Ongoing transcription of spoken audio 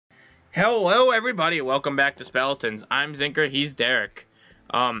Hello, everybody. Welcome back to Speletons. I'm Zinker. He's Derek.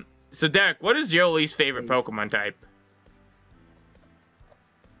 So Derek, what is your least favorite Pokemon type?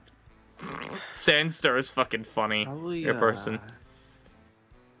 Sandstar is fucking funny. Probably Your person.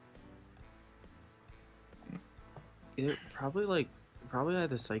 Probably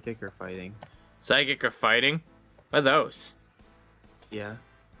either psychic or fighting. Psychic or fighting? What are those? Yeah.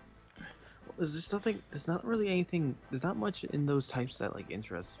 Well, there's just nothing. There's not really anything. There's not much in those types that like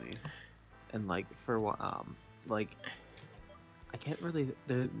interests me. And like like I can't really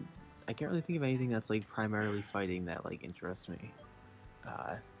think of anything that's like primarily fighting that like interests me.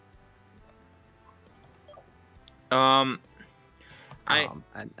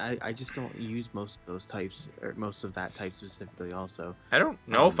 I just don't use most of those types, or most of that type specifically. Also, I don't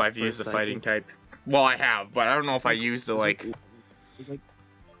know if I've used the fighting type. Well, I have, but I don't know if I used the it's like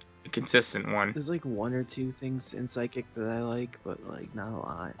consistent one. there's like one or two things in psychic that I like, but like not a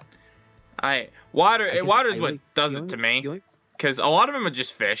lot. Water's what does it to me, because a lot of them are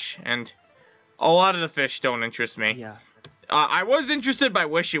just fish, and a lot of the fish don't interest me. Yeah. I was interested by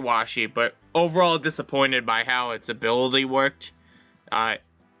Wishy-Washy, but overall disappointed by how its ability worked.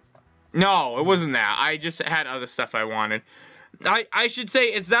 No, it wasn't that. I just had other stuff I wanted. I should say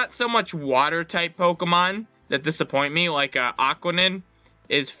it's not so much water-type Pokemon that disappoint me. Like, Aquanid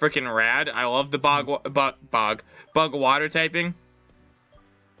is freaking rad. I love the bug water typing.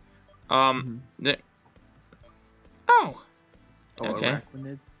 Oh. Okay.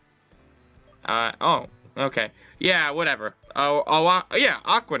 Arachnid? Oh, okay. Yeah, whatever. Yeah,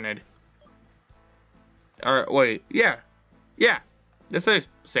 Aquanid. Or, wait, yeah. Yeah. That's how you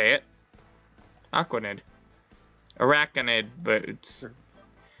say it. Aquanid. Arachnid, but it's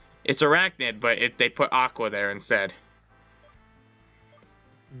Arachnid, but they put Aqua there instead.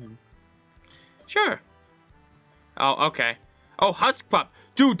 Sure. Oh, okay. Oh, Huskpup.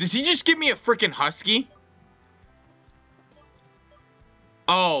 Dude, does he just give me a freaking Husky?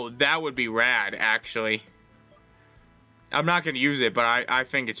 Oh, that would be rad, actually. I'm not going to use it, but I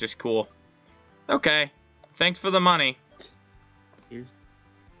think it's just cool. Okay. Thanks for the money. Here's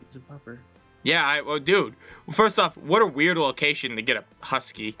a pupper. Yeah, well, dude. First off, what a weird location to get a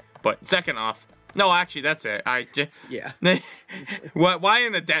Husky. But second off, no, actually, that's it. Yeah. Why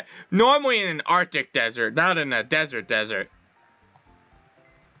in the normally in an Arctic desert, not in a desert.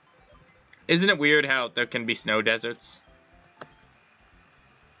 Isn't it weird how there can be snow deserts?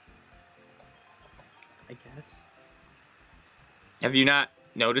 I guess. Have you not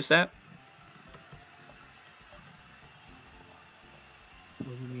noticed that?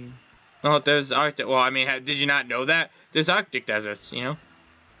 What do you mean? Oh, there's Arctic. Well, I mean, did you not know that? There's Arctic deserts, you know?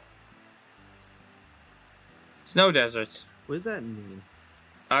 Snow deserts. What does that mean?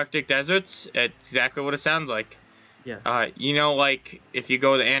 Arctic deserts? It's exactly what it sounds like. Yeah. You know, like, if you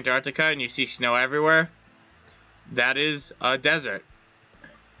go to Antarctica and you see snow everywhere, that is a desert.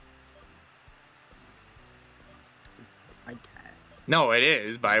 I guess. No, it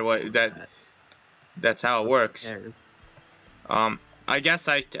is, by what, that's how it works. I guess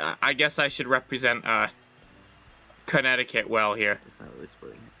I should represent, Connecticut well here. It's not really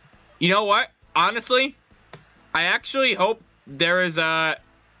splitting it. You know what? Honestly, I actually hope there is a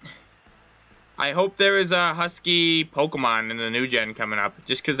Husky Pokemon in the new gen coming up,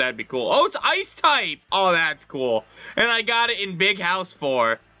 just because that'd be cool. Oh, it's Ice type! Oh, that's cool. And I got it in Big House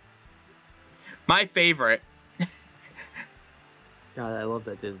 4. My favorite. God, I love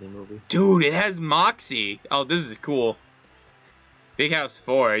that Disney movie. Dude, it has Moxie. Oh, this is cool. Big House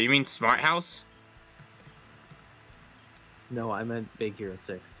 4. You mean Smart House? No, I meant Big Hero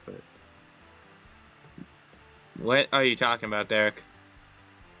 6, but... What are you talking about, Derek?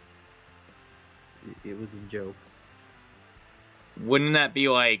 It was a joke. Wouldn't that be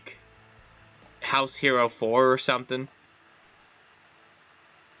like House Hero 4 or something?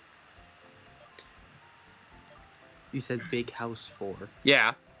 You said Big House 4.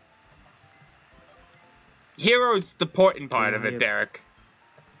 Yeah. Hero's the important part of it, Derek.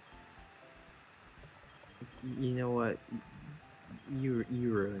 You know what? You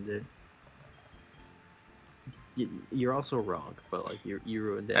ruined it. You're also wrong, but like you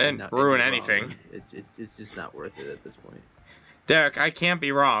ruined it. I didn't ruin anything. It's just not worth it at this point. Derek, I can't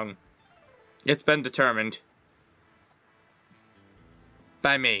be wrong. It's been determined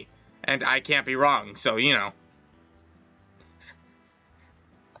by me, and I can't be wrong. So you know,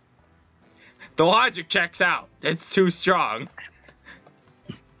 the logic checks out. It's too strong.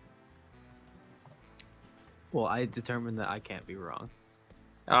 Well, I determined that I can't be wrong.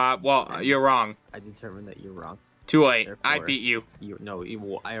 Well, you're wrong. I determined that you're wrong. Too late. I Therefore, beat you.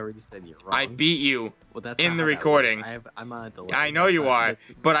 Well, I already said you're wrong. I beat you Well, that's in not the how that recording. works. I'm on a delay. I know That's you not- are,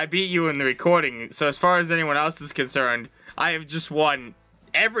 that's- but I beat you in the recording. So as far as anyone else is concerned, I have just won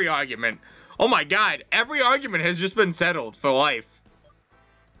every argument. Oh my god, every argument has just been settled for life.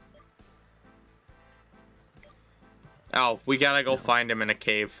 Oh, we gotta go find him in a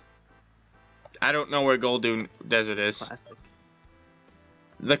cave. I don't know where Golden Desert is. Classic.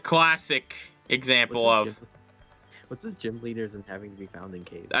 The classic example of... What's with gym leaders and having to be found in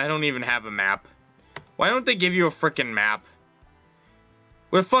caves? I don't even have a map. Why don't they give you a freaking map?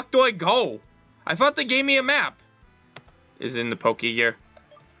 Where the fuck do I go? I thought they gave me a map. Is it in the Poke Gear?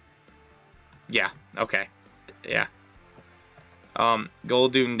 Yeah, okay. Yeah.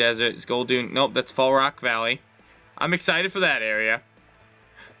 Golden Desert. It's Golden... Nope, that's Fall Rock Valley. I'm excited for that area.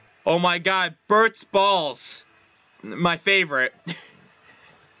 Oh my god, Bert's Balls. My favorite.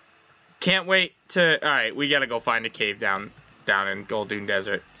 Can't wait to... Alright, we gotta go find a cave down in Golden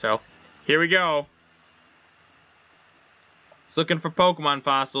Desert. So, here we go. It's looking for Pokemon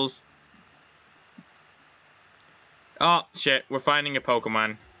fossils. Oh, shit. We're finding a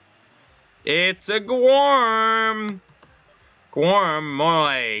Pokemon. It's a Gworm. Gworm, more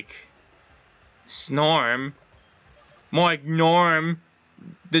like... Snorm. More like Norm.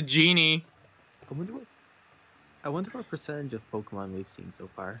 The genie. I wonder what percentage of Pokemon we've seen so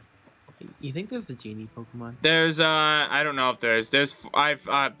far. You think there's a genie Pokemon? There's I don't know if there's I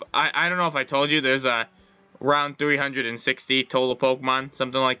don't know if I told you there's around 360 total Pokemon,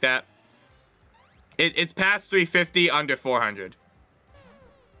 something like that. It's past 350, under 400.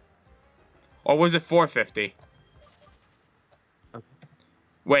 Or was it 450? Okay.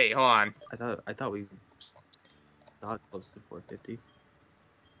 Wait, hold on. I thought we saw it close to 450.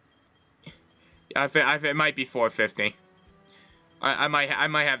 It might be 450. I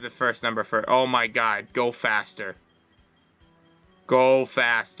might have the first number for... Oh my god, go faster. Go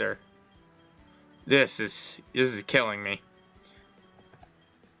faster. This is killing me.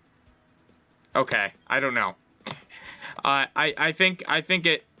 Okay, I don't know. I think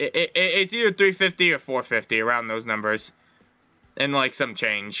it's either 350 or 450, around those numbers. And like some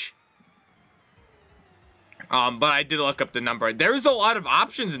change. But I did look up the number. There's a lot of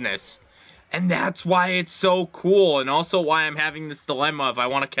options in this. And that's why it's so cool, and also why I'm having this dilemma if I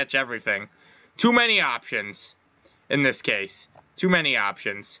want to catch everything. Too many options, in this case. Too many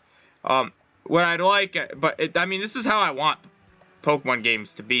options. What I'd like, I mean, this is how I want Pokemon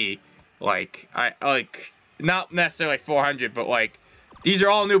games to be. Like, not necessarily 400, but like, these are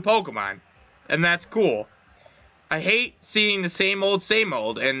all new Pokemon. And that's cool. I hate seeing the same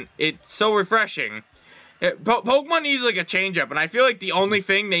old, and it's so refreshing. Pokemon needs like a change-up, and I feel like the only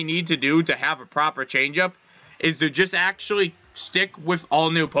thing they need to do to have a proper change-up is to just actually stick with all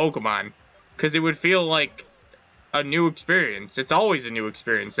new Pokemon, because it would feel like a new experience. It's always a new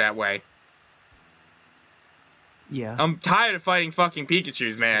experience that way. Yeah. I'm tired of fighting fucking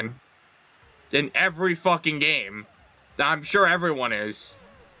Pikachus, man. In every fucking game. I'm sure everyone is.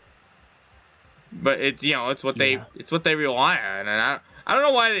 But it's, you know, it's what they rely on, and I don't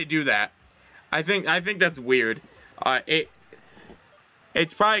know why they do that. I think that's weird.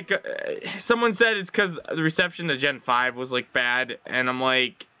 It's probably someone said it's because the reception to Gen 5 was like bad, and I'm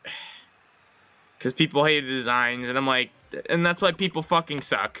like, because people hated the designs, and I'm like, and that's why people fucking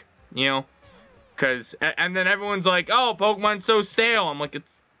suck, you know? And then everyone's like, oh, Pokemon's so stale. I'm like,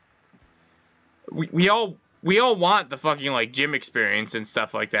 it's we all want the fucking like gym experience and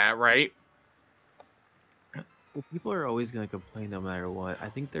stuff like that, right? Well, people are always gonna complain no matter what. I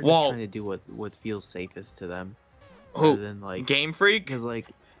think they're just trying to do what feels safest to them, rather than like Game Freak. Because like,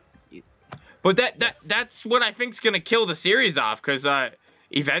 but that's what I think's gonna kill the series off. Because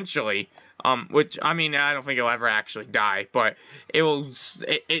eventually, which I mean, I don't think it'll ever actually die, but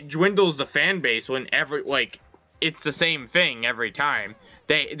it dwindles the fan base when it's the same thing every time.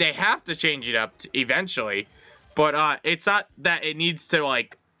 They have to change it up eventually, but it's not that it needs to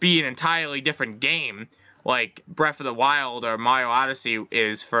like be an entirely different game. Like Breath of the Wild or Mario Odyssey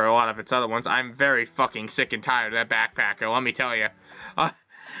is for a lot of its other ones. I'm very fucking sick and tired of that backpacker, let me tell you.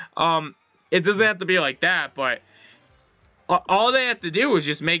 It doesn't have to be like that, but all they have to do is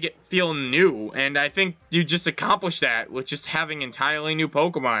just make it feel new, and I think you just accomplish that with just having entirely new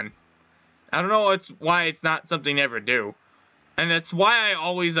Pokemon. I don't know why it's not something they ever do. And that's why I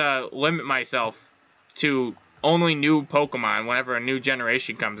always limit myself to only new Pokemon whenever a new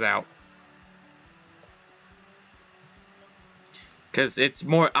generation comes out. Because it's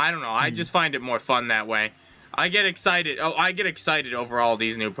more, I don't know, I just find it more fun that way. I get excited over all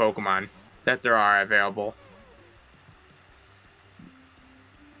these new Pokemon that there are available.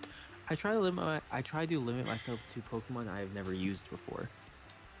 I try to limit myself to Pokemon I have never used before.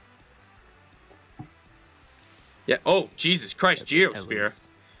 Yeah. Oh, Jesus Christ, At Geosphere. least.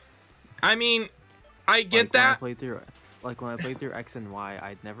 I mean, I get that. When I played through X and Y,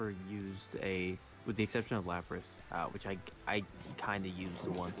 I'd never used with the exception of Lapras, which I kind of used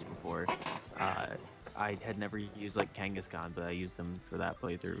once before. I had never used like Kangaskhan, but I used them for that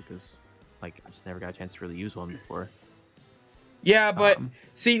playthrough because like I just never got a chance to really use one before. Yeah, but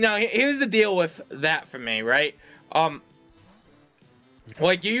see, now here's the deal with that for me, right? Like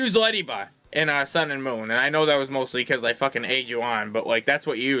you use Ladybug in Sun and Moon, and I know that was mostly because I fucking egged you on, but like that's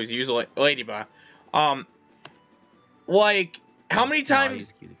what you use. You use Ladybug. Like how many times? No, I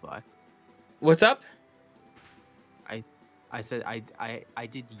use Cutie Fly. What's up? I said I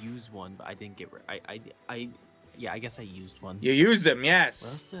did use one, but I didn't get. I guess I used one. You used them, yes.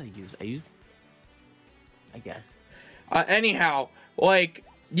 What else did I use? I guess. Anyhow, like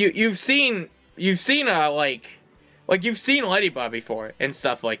you've seen you've seen Ladybug before and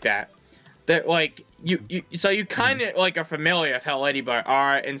stuff like that. That like so you kind of like are familiar with how Ladybug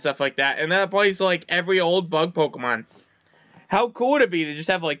are and stuff like that, and that applies to like every old bug Pokemon. How cool would it be to just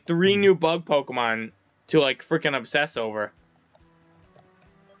have like 3 new bug Pokemon to like freaking obsess over?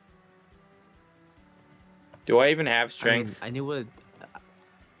 Do I even have strength? I knew what.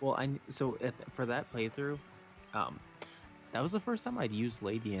 Well, for that playthrough, that was the first time I'd used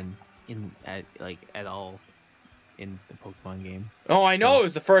Ladian at all in the Pokemon game. Oh, I know it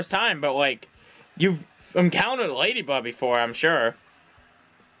was the first time, but like you've encountered Ladybug before, I'm sure.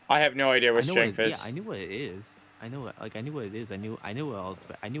 I have no idea what strength is. Yeah, I knew what it is. I knew what it is. I knew all its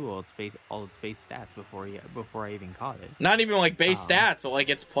base stats before I even caught it. Not even like base stats, but like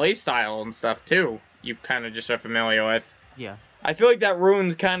its play style and stuff too. You kind of just are familiar with. Yeah. I feel like that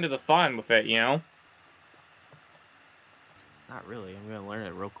ruins kind of the fun with it, you know? Not really. I'm gonna learn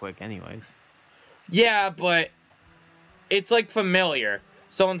it real quick, anyways. Yeah, but it's like familiar.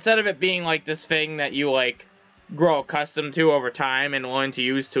 So instead of it being like this thing that you like grow accustomed to over time and learn to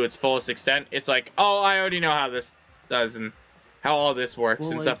use to its fullest extent, it's like, oh, I already know how this does and how all this works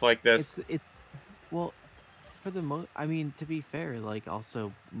and stuff like this. Well, for the most, I mean, to be fair, like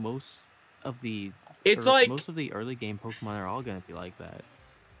also most of the early game Pokemon are all gonna be like that.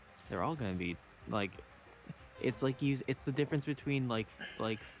 They're all gonna be like, it's the difference between like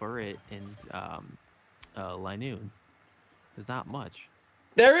Furret and Linoon. There's not much.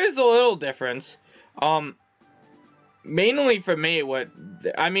 There is a little difference. Mainly for me,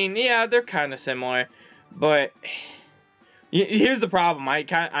 yeah, they're kind of similar, but here's the problem. I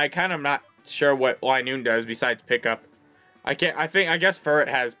kind of not sure what Linoon does besides pickup. I guess Furret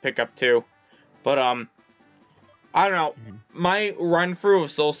has pickup too, but I don't know. My run through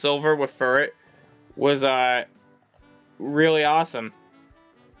of Soul Silver with Furret was really awesome.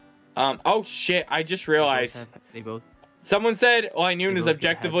 Oh shit! I just realized someone said Linoon is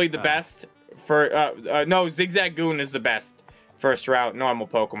objectively the best. No, Zigzagoon is the best first route normal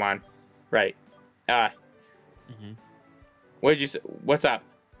Pokemon. Right. What did you say? What's up?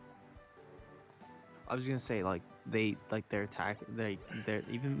 I was gonna say their attack,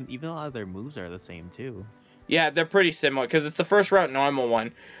 even a lot of their moves are the same too. Yeah, they're pretty similar because it's the first route normal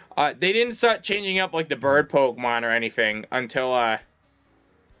one. They didn't start changing up like the bird Pokemon or anything until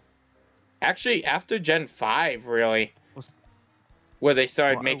actually after Gen 5 really. Where they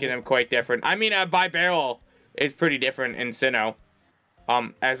started making them quite different. I mean, Bibarel is pretty different in Sinnoh,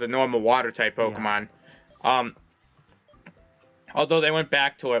 as a normal water type Pokemon. Yeah. Although they went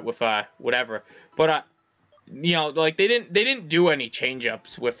back to it with whatever, but you know, like they didn't do any change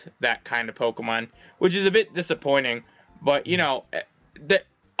ups with that kind of Pokemon, which is a bit disappointing. But you know,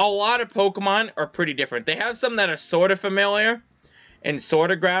 a lot of Pokemon are pretty different. They have some that are sort of familiar and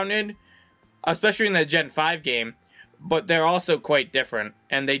sort of grounded, especially in the Gen 5 game. But they're also quite different,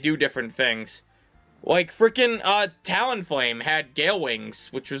 and they do different things. Like, freaking Talonflame had Gale Wings,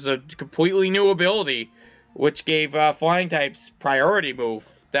 which was a completely new ability, which gave flying types priority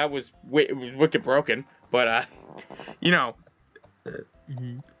move. That was wicked broken, but, you know, it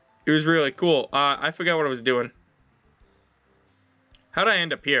was really cool. I forgot what I was doing. How did I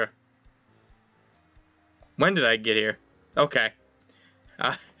end up here? When did I get here? Okay.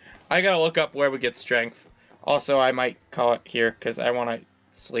 I gotta look up where we get strength. Also, I might call it here because I want to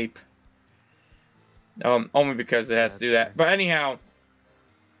sleep. Only because it has to do that. But anyhow,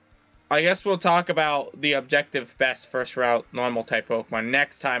 I guess we'll talk about the objective best first route normal type Pokemon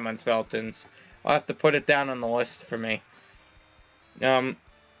next time on Speletons. I'll have to put it down on the list for me. Because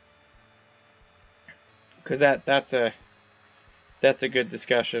that's a good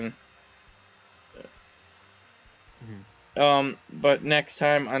discussion. But next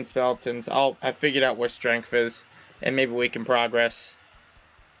time on Speletons, I figured out what strength is, and maybe we can progress.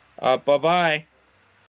 Bye-bye.